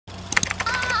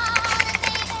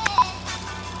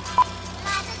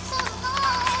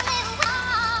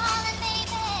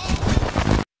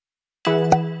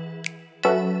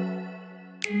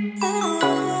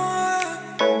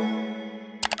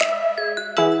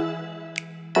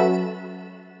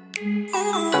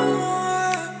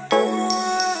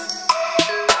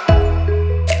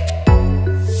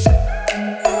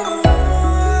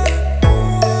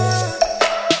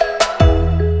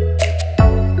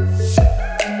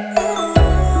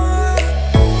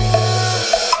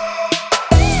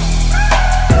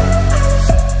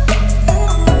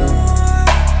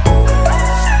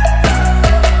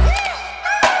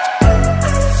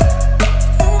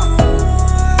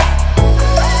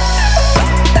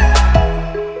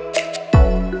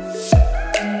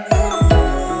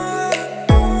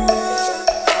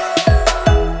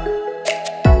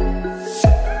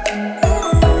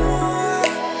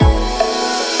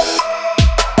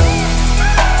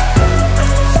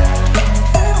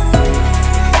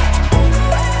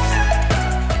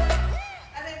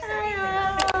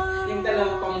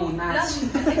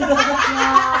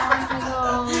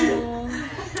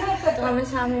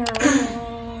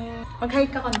Mag-hi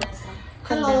ka, Condensa.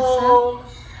 Hello!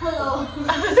 Hello!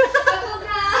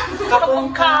 Kapong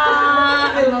ka!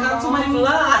 Welcome to my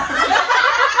vlog!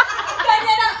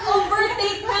 Kanya na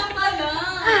overtake na ka na!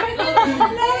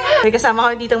 May kasama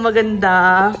ko ditong maganda.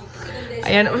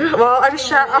 Ayan, wow, ano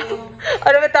siya?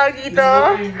 Ano ba tawag dito?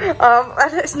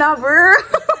 Snubber?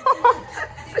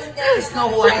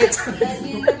 Snow White.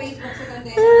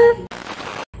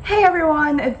 Hey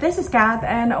everyone, this is Kath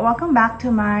and welcome back to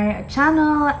my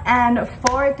channel. And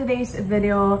for today's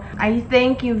video, I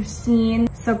think you've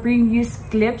seen some previous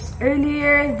clips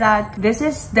earlier that this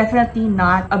is definitely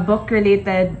not a book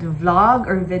related vlog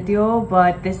or video,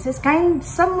 but this is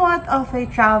somewhat of a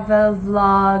travel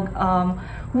vlog,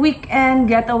 weekend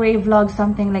getaway vlog,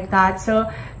 something like that.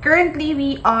 So currently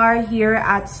we are here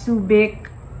at Subic,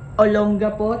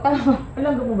 Olongapo.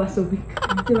 Olongapo ba Subic?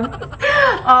 Diba?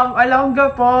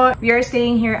 Olongapo. We are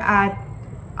staying here at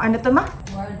ano to ma?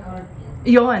 Wild Orchid.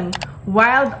 Yon,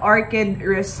 Wild Orchid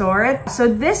Resort. So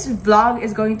this vlog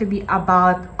is going to be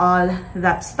about all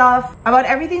that stuff, about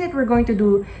everything that we're going to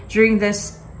do during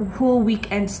this whole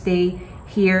weekend stay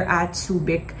here at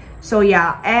Subic. So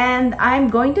yeah, and I'm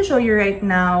going to show you right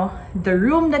now the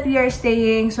room that we are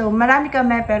staying. So marami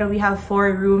kami, pero we have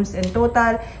 4 rooms in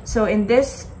total. So in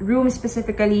this room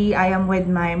specifically, I am with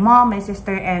my mom, my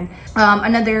sister, and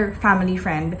another family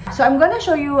friend. So I'm gonna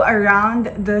show you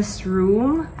around this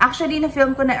room. Actually,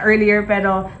 na-film ko na earlier,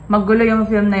 pero magulo yung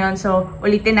film na yon. So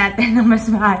ulitin natin na mas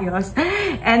maayos.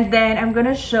 And then I'm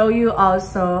gonna show you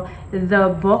also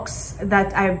the books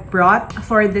that I brought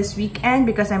for this weekend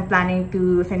because I'm planning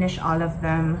to finish all of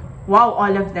them. Wow,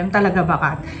 all of them talaga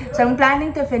bakat. So I'm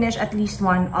planning to finish at least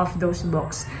one of those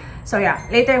books. So yeah,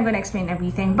 later I'm gonna explain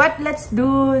everything. But let's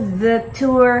do the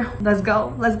tour. Let's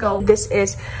go. Let's go. This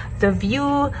is the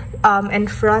view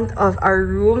in front of our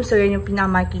room. So yun yung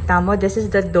pinamakita mo. This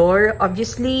is the door,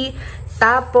 obviously.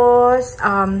 Tapos,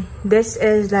 this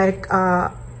is like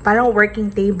parang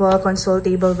working table, console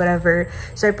table, whatever.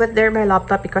 So I put there my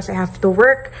laptop because I have to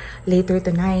work later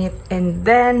tonight. And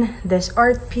then this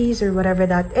art piece or whatever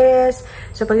that is.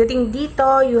 So pagdating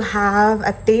dito, you have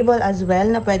a table as well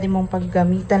na pwede mong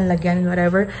paggamitan, lagyan,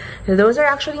 whatever. So those are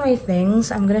actually my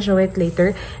things. I'm gonna show it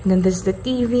later. And then this is the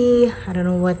TV. I don't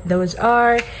know what those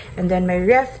are. And then my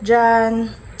ref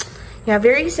dyan. Yeah,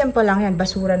 very simple lang yan.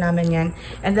 Basura namin yan.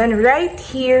 And then right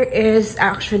here is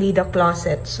actually the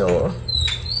closet. So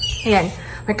ayan,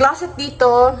 may closet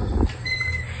dito,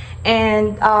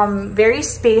 and very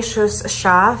spacious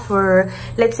siya for,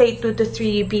 let's say, 2 to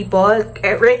 3 people.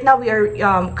 Right now, we are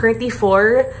currently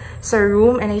 4 sa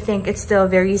room, and I think it's still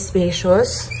very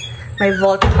spacious. May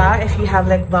vault pa if you have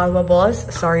like valuables.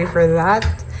 Sorry for that.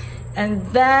 And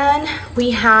then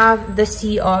we have the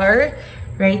CR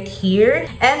right here,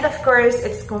 and of course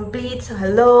it's complete. So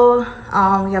hello,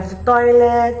 we have the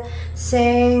toilet,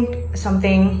 sink,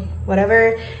 something,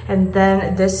 whatever, and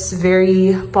then this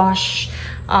very posh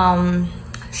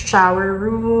shower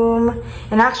room.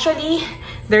 And actually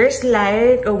there's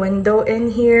like a window in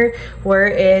here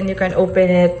wherein you can open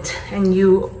it and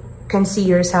you can see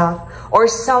yourself, or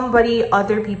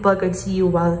other people could see you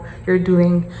while you're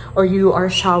doing or you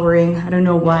are showering. I don't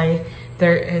know why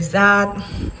there is that,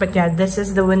 but yeah, this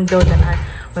is the window that I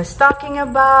was talking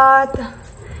about.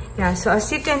 Yeah, so as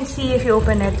you can see, if you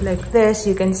open it like this,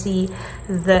 you can see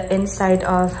the inside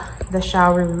of the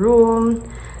shower room.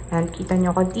 And kita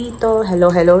nyo ko dito. Hello,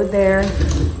 hello there.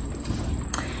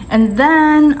 And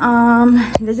then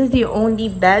this is the only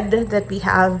bed that we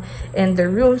have in the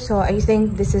room. So I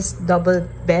think this is double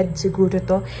bed siguro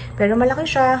to, pero malaki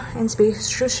siya and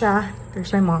spacious siya.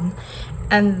 There's my mom.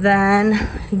 And then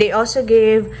they also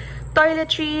gave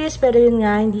toiletries, pero yun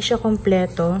nga, hindi siya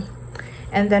kompleto.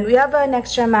 And then we have an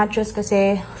extra mattress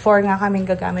kasi 4 nga kaming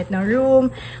gagamit ng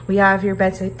room. We have your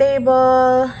bedside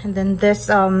table, and then this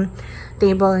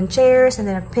table and chairs, and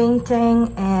then a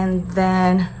painting, and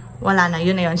then wala na,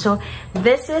 yun na yun. So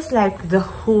this is like the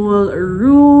whole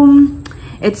room.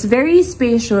 It's very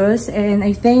spacious, and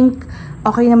I think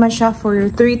okay naman siya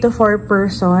for 3 to 4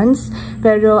 persons.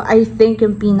 Pero I think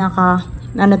yung pinaka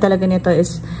ano talaga nito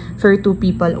is for 2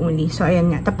 people only. So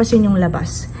ayan nga, tapos yun yung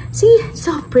labas. See,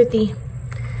 so pretty.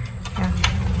 Yeah.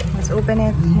 Let's open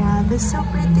it. Yeah, this is so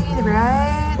pretty,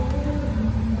 right?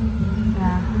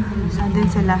 Yeah. So, din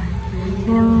sila.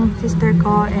 Yung sister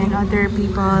ko and other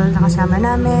people nakasama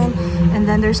namin. And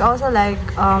then there's also like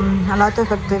a lot of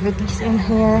activities in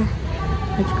here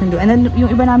that you can do. And then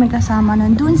yung iba namin kasama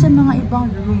nandun sa mga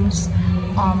ibang rooms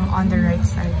on the right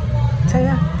side. So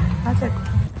yeah, that's it.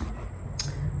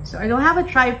 So I don't have a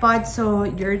tripod, so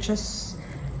you're just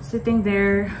sitting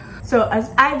there. So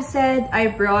as I've said, I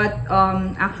brought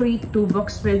actually 2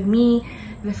 books with me.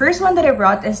 The first one that I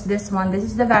brought is this one. This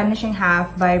is The Vanishing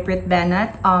Half by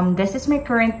Bennett. This is my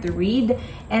current read,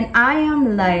 and I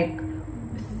am like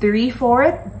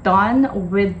 3/4 done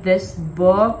with this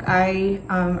book.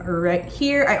 Right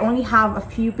here, I only have a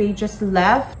few pages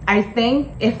left. I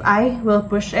think if I will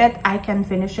push it, I can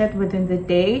finish it within the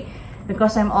day,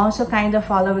 because I'm also kind of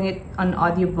following it on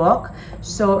audiobook.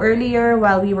 So earlier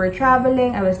while we were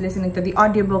traveling, I was listening to the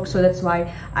audiobook, so that's why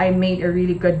I made a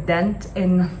really good dent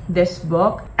in this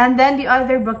book. And then the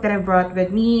other book that I brought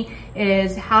with me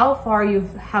is How Far You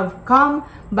Have Come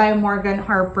by Morgan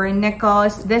Harper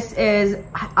Nichols. This is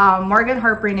Morgan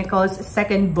Harper Nichols'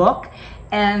 second book,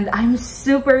 and I'm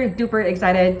super duper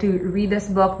excited to read this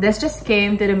book. This just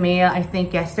came to the mail, I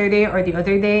think yesterday or the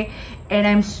other day, and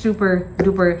I'm super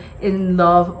duper in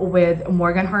love with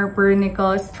Morgan Harper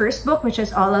Nichols' first book, which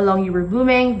is All Along You Were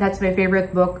Blooming. That's my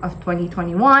favorite book of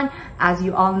 2021, as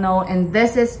you all know, and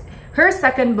this is her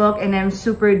second book, and I'm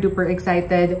super duper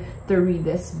excited to read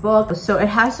this book. So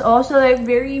it has also like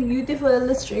very beautiful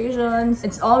illustrations.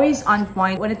 It's always on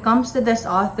point. When it comes to this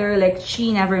author, like,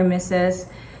 she never misses.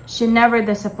 She never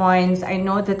disappoints. I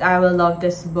know that I will love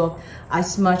this book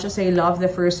as much as I love the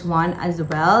first one as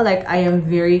well. Like, I am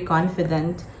very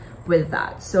confident with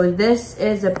that. So this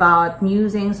is about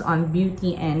musings on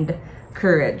beauty and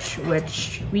courage,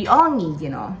 which we all need, you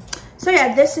know. So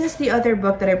yeah, this is the other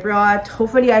book that I brought.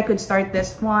 Hopefully I could start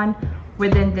this one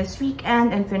within this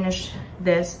weekend and finish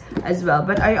this as well.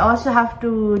 But I also have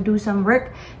to do some work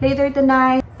later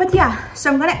tonight. But yeah, so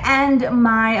I'm gonna end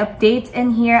my updates in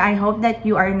here. I hope that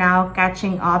you are now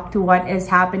catching up to what is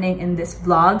happening in this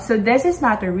vlog. So this is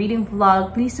not a reading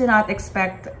vlog. Please do not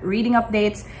expect reading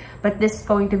updates, but this is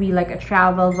going to be like a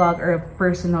travel vlog or a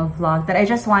personal vlog that I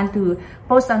just want to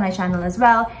post on my channel as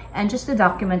well, and just to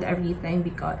document everything,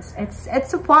 because it's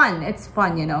fun. It's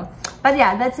fun, you know. But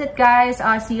yeah, that's it, guys.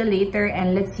 I'll see you later,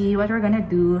 and let's see what we're gonna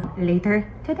do later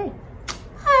today.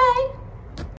 Bye.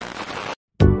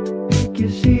 Your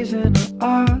season of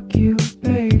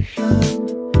occupation.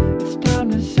 It's time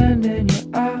to send in your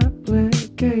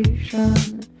application.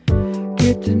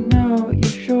 Get to know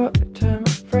your short-term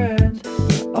friends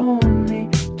you only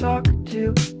talk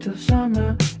to till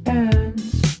summer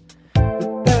ends.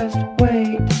 The best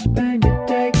way to spend your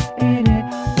day in it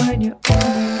when you're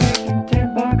only making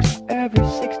 $10 every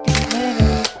 60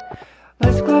 minutes.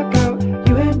 Let's clock out,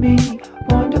 you and me,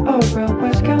 wander around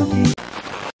West County.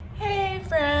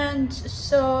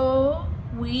 So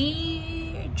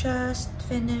we just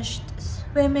finished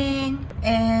swimming,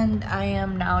 and I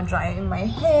am now drying my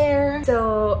hair.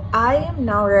 So I am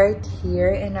now right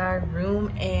here in our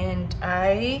room, and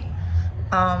I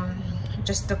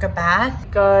just took a bath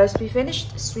because we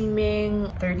finished swimming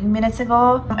 30 minutes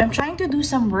ago. I'm trying to do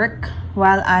some work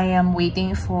while I am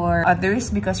waiting for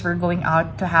others, because we're going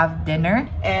out to have dinner,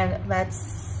 and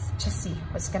let's just see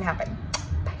what's gonna happen.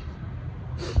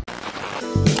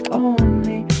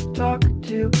 Only talk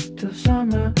to till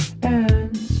summer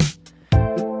ends.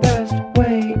 The best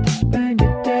way to spend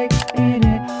your day in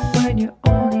it when you're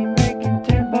only making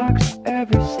 $10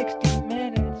 every 60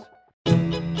 minutes.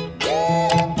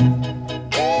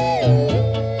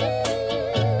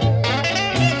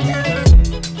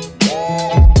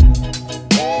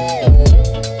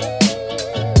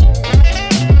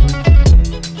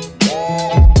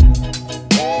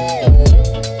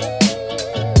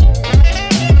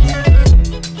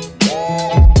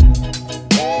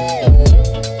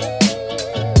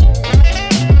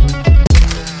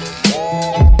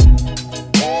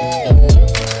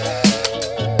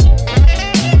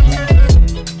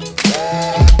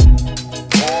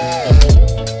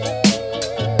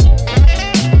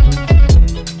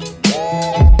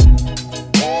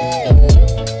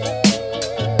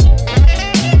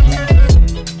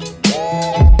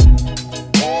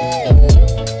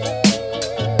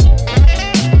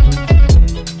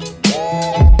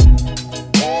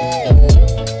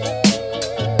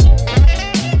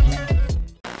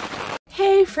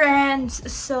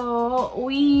 So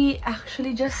we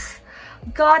actually just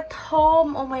got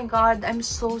home. Oh my god, I'm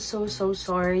so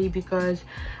sorry because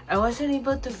I wasn't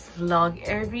able to vlog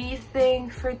everything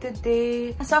for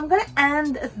today. So I'm gonna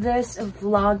end this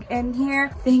vlog in here.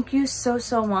 Thank you so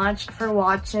much for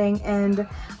watching, and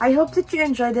I hope that you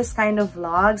enjoy this kind of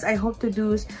vlogs. I hope to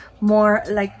do more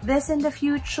like this in the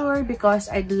future because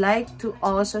I'd like to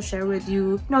also share with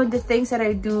you, the things that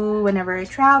I do whenever I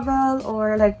travel,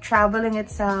 or like traveling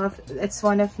itself. It's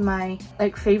one of my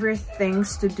like favorite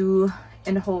things to do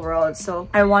in the whole world, so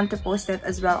I want to post it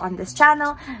as well on this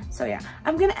channel. So yeah,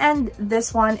 I'm gonna end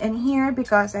this one in here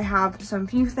because I have some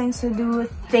few things to do.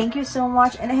 Thank you so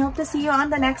much, and I hope to see you on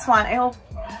the next one. I hope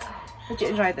that you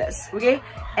enjoyed this, okay?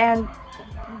 And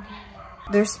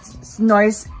there's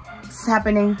noise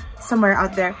happening somewhere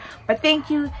out there, but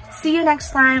thank you. See you next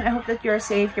time. I hope that you're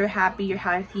safe, you're happy, you're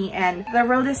healthy, and the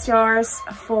world is yours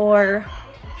for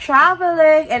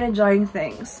traveling and enjoying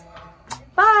things.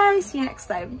 Bye! See you next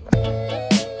time.